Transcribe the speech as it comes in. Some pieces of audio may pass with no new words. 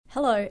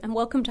Hello and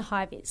welcome to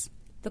HiVis,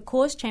 the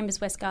Corrs Chambers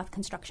Westgarth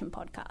Construction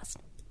Podcast.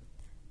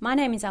 My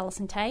name is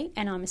Alison Tay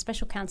and I'm a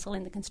Special Counsel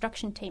in the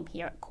construction team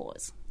here at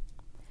Corrs.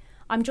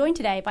 I'm joined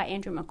today by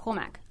Andrew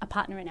McCormack, a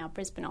partner in our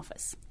Brisbane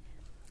office.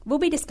 We'll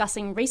be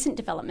discussing recent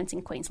developments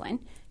in Queensland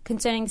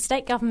concerning the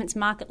state government's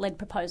market-led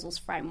proposals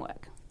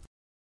framework.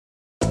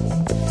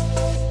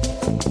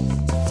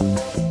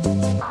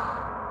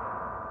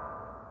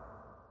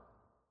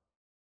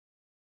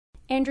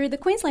 Andrew, the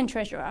Queensland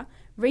Treasurer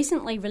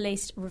recently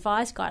released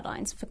revised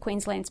guidelines for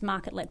Queensland's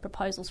market-led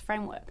proposals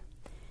framework.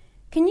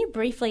 Can you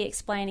briefly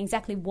explain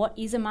exactly what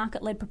is a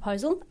market-led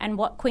proposal and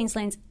what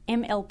Queensland's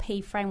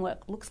MLP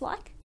framework looks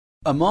like?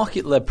 A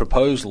market-led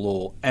proposal,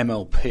 or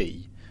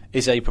MLP,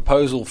 is a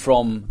proposal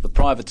from the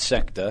private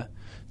sector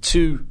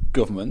to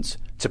government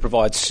to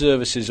provide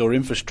services or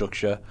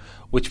infrastructure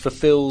which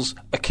fulfills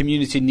a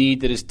community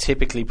need that is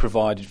typically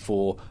provided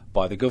for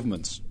by the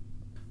government.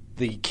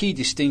 The key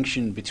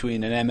distinction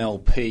between an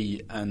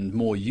MLP and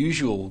more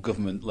usual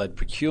government-led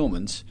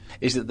procurement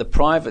is that the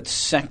private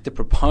sector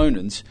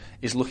proponent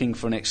is looking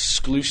for an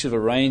exclusive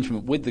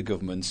arrangement with the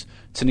government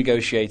to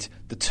negotiate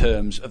the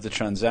terms of the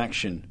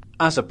transaction,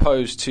 as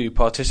opposed to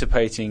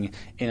participating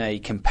in a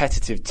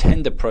competitive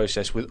tender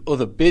process with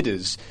other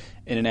bidders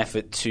in an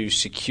effort to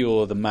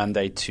secure the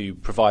mandate to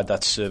provide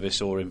that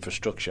service or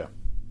infrastructure.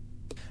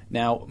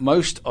 Now,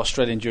 most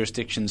Australian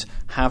jurisdictions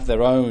have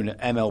their own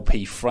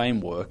MLP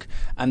framework,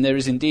 and there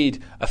is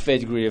indeed a fair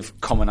degree of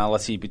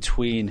commonality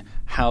between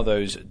how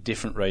those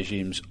different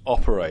regimes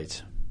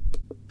operate.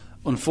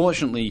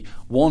 Unfortunately,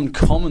 one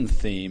common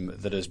theme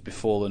that has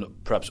befallen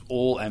perhaps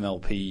all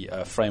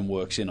MLP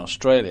frameworks in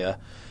Australia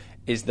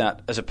is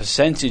that as a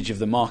percentage of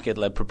the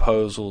market-led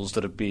proposals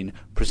that have been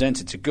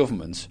presented to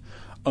government,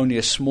 only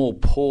a small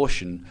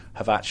portion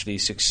have actually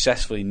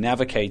successfully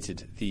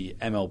navigated the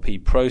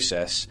MLP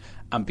process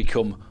and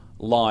become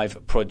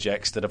live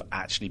projects that have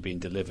actually been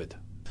delivered.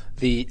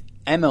 The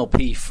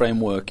MLP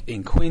framework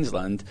in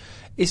Queensland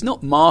is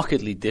not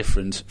markedly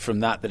different from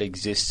that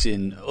exists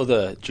in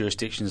other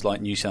jurisdictions like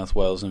New South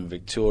Wales and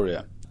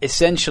Victoria.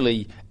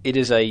 Essentially, it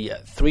is a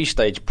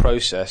three-stage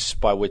process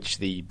by which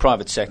the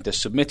private sector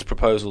submits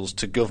proposals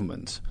to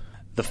government.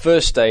 The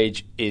first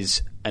stage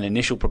is an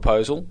initial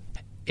proposal.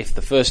 If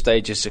the first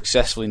stage is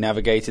successfully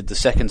navigated, the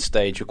second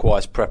stage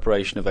requires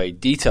preparation of a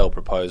detailed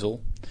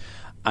proposal.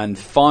 And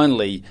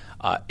finally,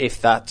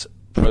 if that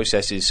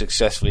process is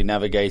successfully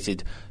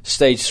navigated,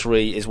 stage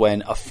 3 is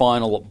when a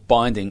final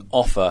binding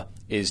offer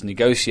is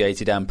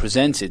negotiated and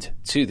presented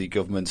to the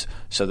government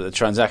so that the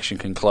transaction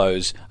can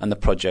close and the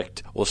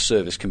project or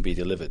service can be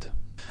delivered.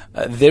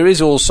 There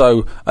is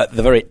also, at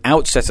the very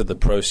outset of the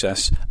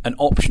process, an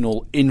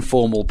optional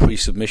informal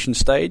pre-submission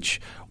stage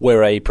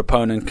where a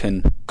proponent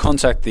can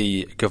contact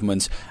the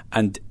government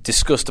and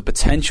discuss the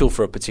potential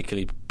for a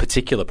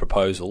particular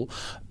proposal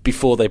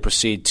before they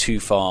proceed too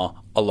far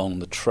along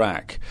the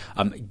track.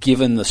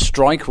 Given the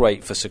strike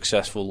rate for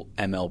successful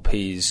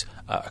MLPs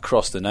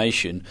across the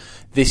nation,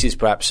 this is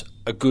perhaps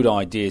a good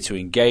idea to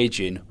engage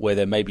in where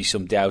there may be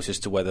some doubt as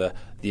to whether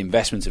the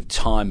investment of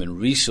time and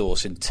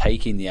resource in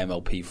taking the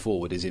MLP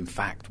forward is in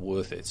fact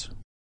worth it.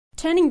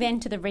 Turning then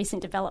to the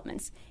recent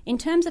developments, in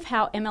terms of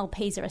how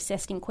MLPs are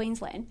assessed in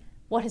Queensland,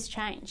 what has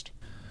changed?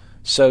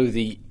 So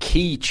the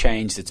key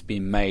change that's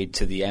been made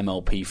to the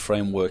MLP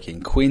framework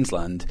in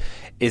Queensland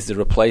is the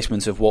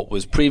replacement of what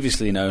was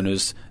previously known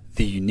as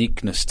the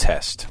uniqueness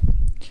test.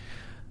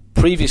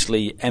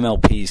 Previously,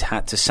 MLPs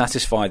had to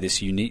satisfy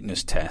this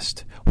uniqueness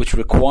test, which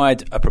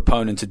required a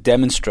proponent to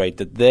demonstrate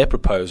that their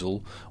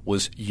proposal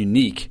was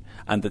unique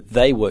and that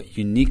they were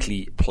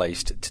uniquely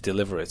placed to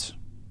deliver it.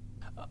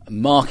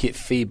 Market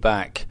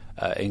feedback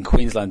in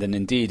Queensland and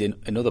indeed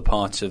in other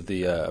parts of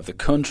the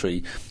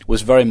country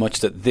was very much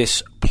that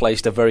this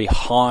placed a very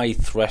high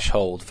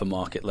threshold for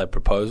market-led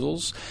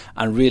proposals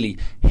and really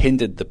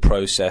hindered the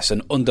process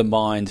and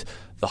undermined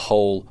the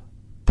whole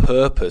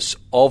purpose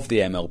of the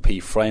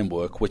MLP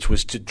framework, which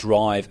was to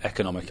drive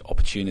economic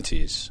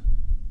opportunities.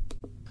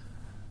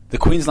 The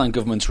Queensland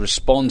Government's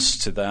response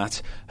to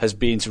that has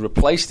been to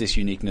replace this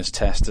uniqueness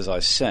test, as I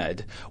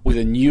said, with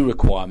a new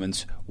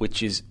requirement,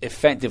 which is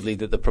effectively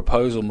that the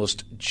proposal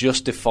must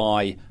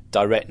justify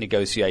direct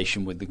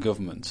negotiation with the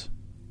government.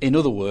 In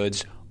other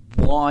words,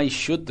 why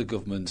should the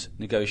government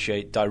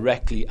negotiate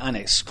directly and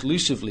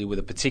exclusively with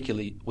a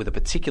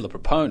particular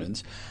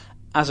proponent,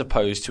 as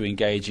opposed to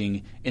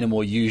engaging in a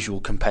more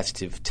usual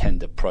competitive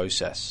tender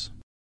process?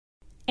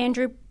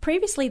 Andrew,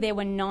 previously there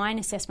were 9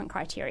 assessment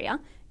criteria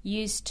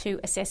used to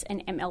assess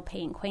an MLP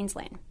in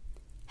Queensland.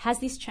 Has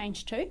this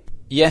changed too?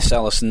 Yes,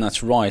 Alison,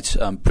 that's right.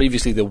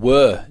 Previously there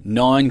were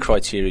 9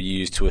 criteria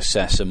used to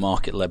assess a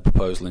market-led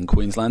proposal in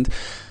Queensland.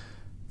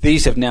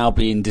 These have now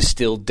been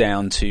distilled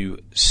down to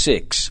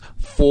 6,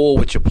 4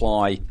 which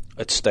apply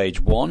at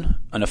stage 1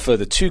 and a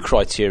further 2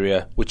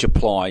 criteria which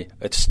apply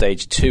at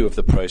stage 2 of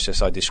the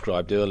process I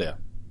described earlier.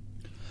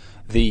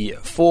 The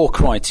 4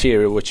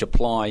 criteria which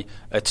apply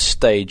at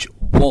stage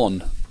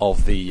 1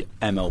 of the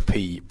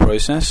MLP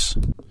process,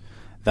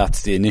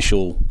 that's the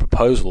initial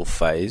proposal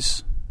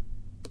phase,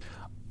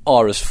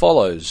 are as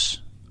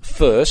follows.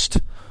 First,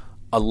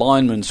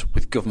 alignment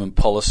with government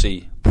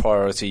policy,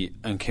 priority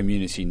and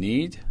community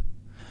need.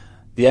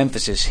 The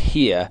emphasis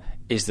here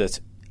is that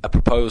a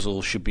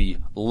proposal should be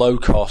low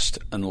cost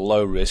and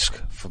low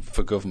risk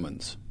for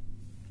government.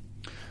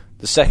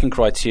 The second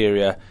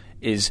criteria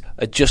is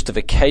a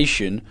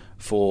justification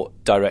for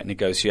direct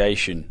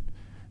negotiation.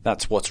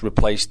 That's what's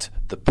replaced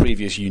the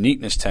previous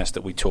uniqueness test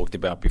that we talked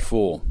about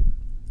before.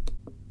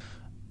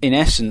 In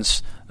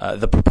essence,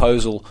 the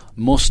proposal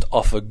must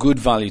offer good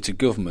value to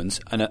government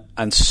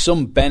and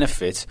some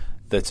benefit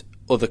that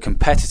other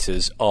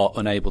competitors are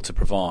unable to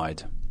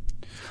provide.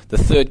 The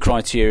third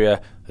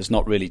criteria has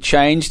not really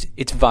changed,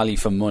 it's value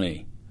for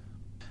money.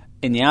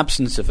 In the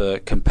absence of a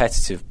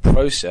competitive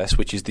process,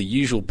 which is the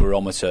usual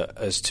barometer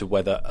as to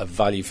whether a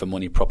value for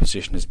money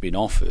proposition has been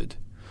offered,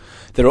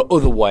 there are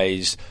other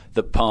ways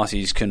that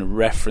parties can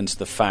reference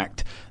the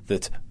fact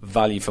that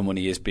value for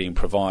money is being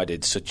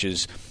provided, such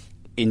as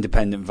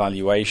independent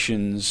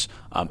valuations,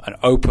 an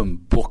open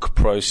book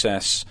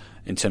process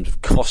in terms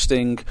of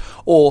costing,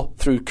 or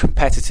through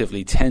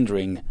competitively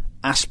tendering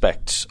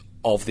aspects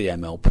of the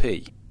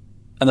MLP.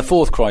 And the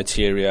fourth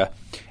criteria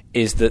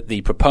is that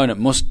the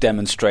proponent must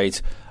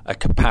demonstrate a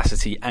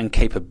capacity and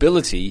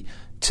capability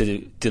to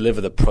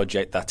deliver the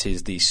project that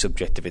is the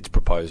subject of its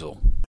proposal.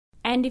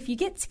 And if you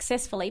get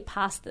successfully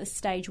past the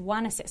Stage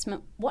 1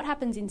 assessment, what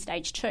happens in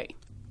Stage 2?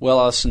 Well,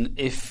 Alison,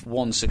 if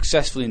one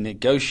successfully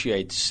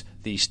negotiates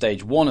the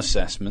Stage 1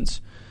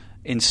 assessment,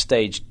 in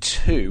Stage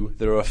 2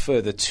 there are a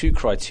further two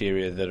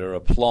criteria that are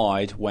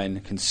applied when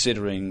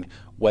considering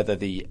whether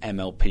the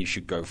MLP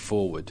should go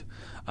forward.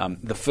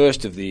 The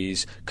first of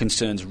these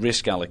concerns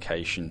risk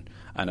allocation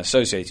and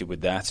associated with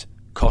that,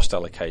 cost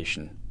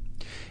allocation.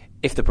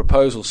 If the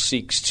proposal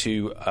seeks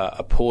to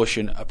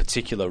apportion a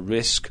particular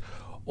risk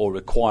or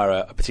require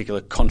a particular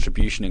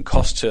contribution in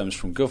cost terms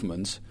from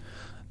government,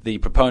 the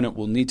proponent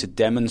will need to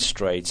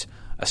demonstrate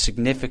a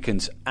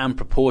significant and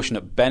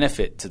proportionate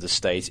benefit to the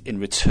state in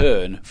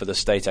return for the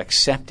state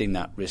accepting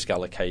that risk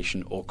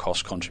allocation or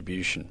cost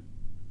contribution.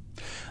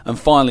 And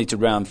finally, to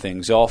round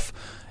things off,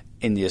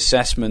 in the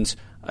assessment,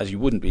 as you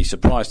wouldn't be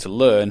surprised to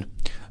learn,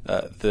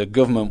 the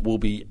government will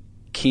be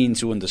keen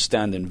to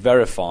understand and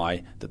verify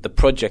that the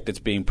project that's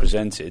being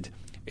presented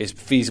is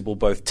feasible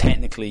both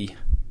technically,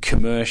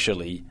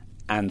 commercially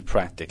and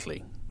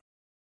practically.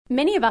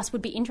 Many of us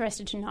would be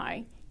interested to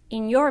know,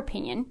 in your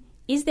opinion,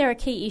 is there a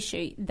key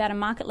issue that a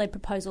market-led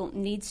proposal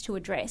needs to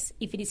address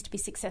if it is to be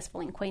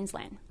successful in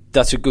Queensland?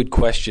 That's a good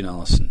question,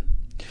 Alison.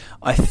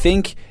 I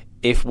think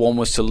if one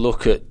was to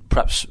look at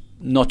perhaps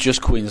not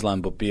just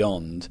Queensland but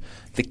beyond,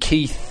 the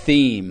key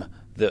theme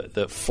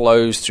that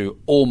flows through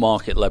all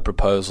market-led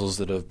proposals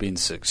that have been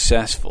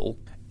successful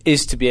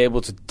is to be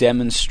able to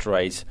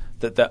demonstrate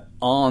that there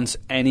aren't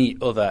any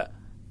other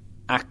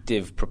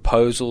active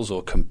proposals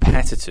or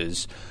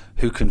competitors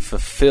who can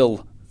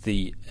fulfill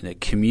the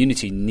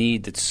community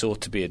need that's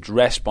sought to be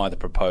addressed by the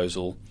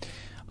proposal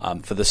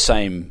for the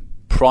same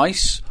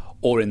price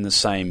or in the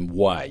same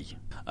way.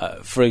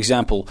 For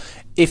example,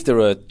 if there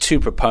are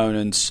two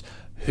proponents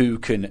who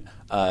can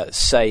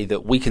say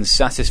that we can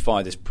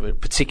satisfy this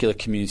particular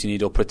community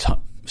need or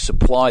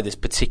supply this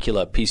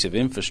particular piece of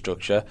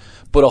infrastructure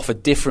but offer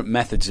different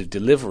methods of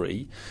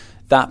delivery,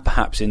 that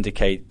perhaps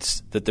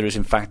indicates that there is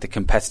in fact a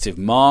competitive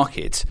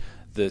market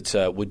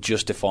that would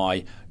justify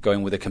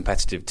going with a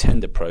competitive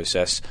tender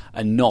process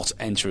and not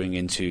entering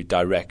into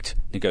direct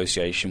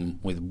negotiation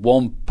with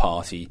one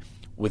party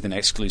with an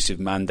exclusive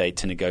mandate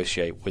to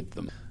negotiate with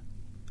them.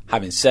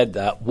 Having said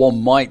that,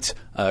 one might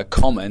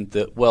comment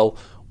that, well,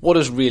 what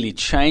has really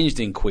changed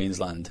in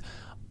Queensland?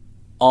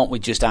 Aren't we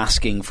just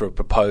asking for a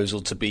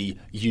proposal to be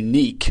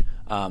unique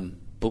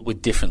but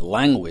with different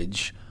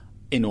language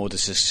in order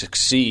to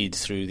succeed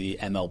through the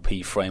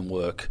MLP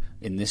framework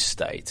in this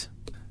state?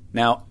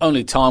 Now,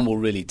 only time will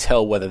really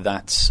tell whether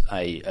that's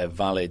a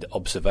valid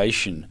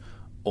observation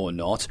or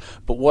not.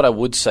 But what I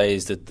would say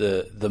is that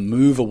the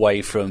move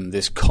away from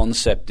this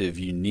concept of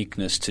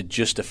uniqueness to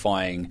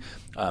justifying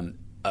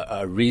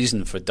a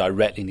reason for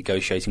directly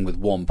negotiating with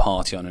one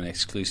party on an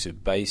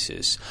exclusive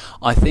basis,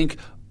 I think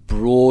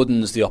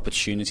broadens the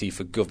opportunity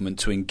for government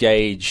to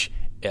engage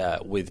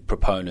with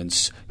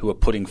proponents who are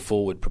putting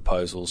forward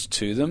proposals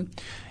to them.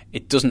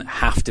 It doesn't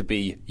have to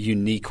be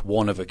unique,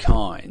 one of a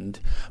kind,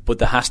 but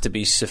there has to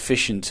be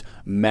sufficient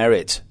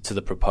merit to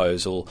the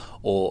proposal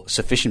or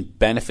sufficient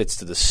benefits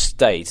to the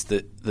state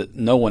that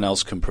no one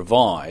else can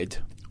provide,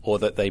 or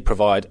that they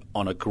provide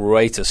on a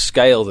greater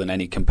scale than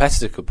any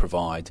competitor could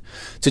provide,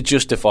 to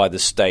justify the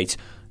state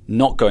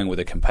not going with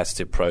a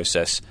competitive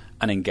process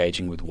and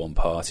engaging with one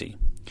party.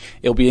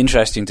 It'll be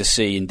interesting to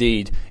see,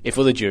 indeed, if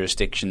other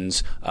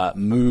jurisdictions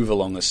move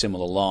along a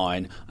similar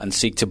line and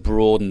seek to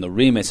broaden the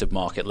remit of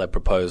market-led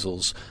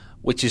proposals,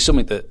 which is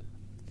something that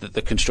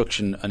the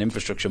construction and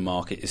infrastructure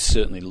market is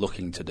certainly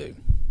looking to do.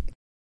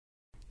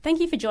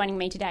 Thank you for joining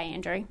me today,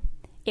 Andrew.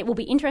 It will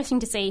be interesting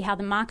to see how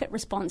the market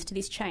responds to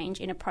this change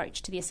in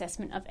approach to the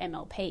assessment of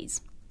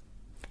MLPs.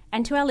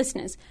 And to our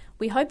listeners,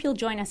 we hope you'll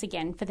join us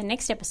again for the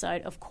next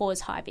episode of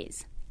Cause High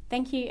Vis.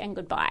 Thank you and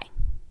goodbye.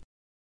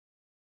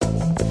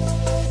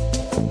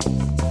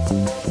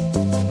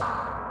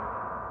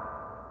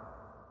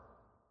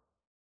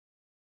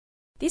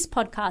 This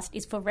podcast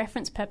is for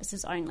reference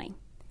purposes only.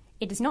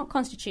 It does not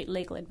constitute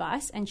legal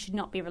advice and should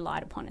not be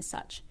relied upon as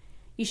such.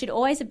 You should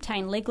always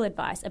obtain legal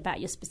advice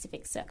about your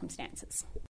specific circumstances.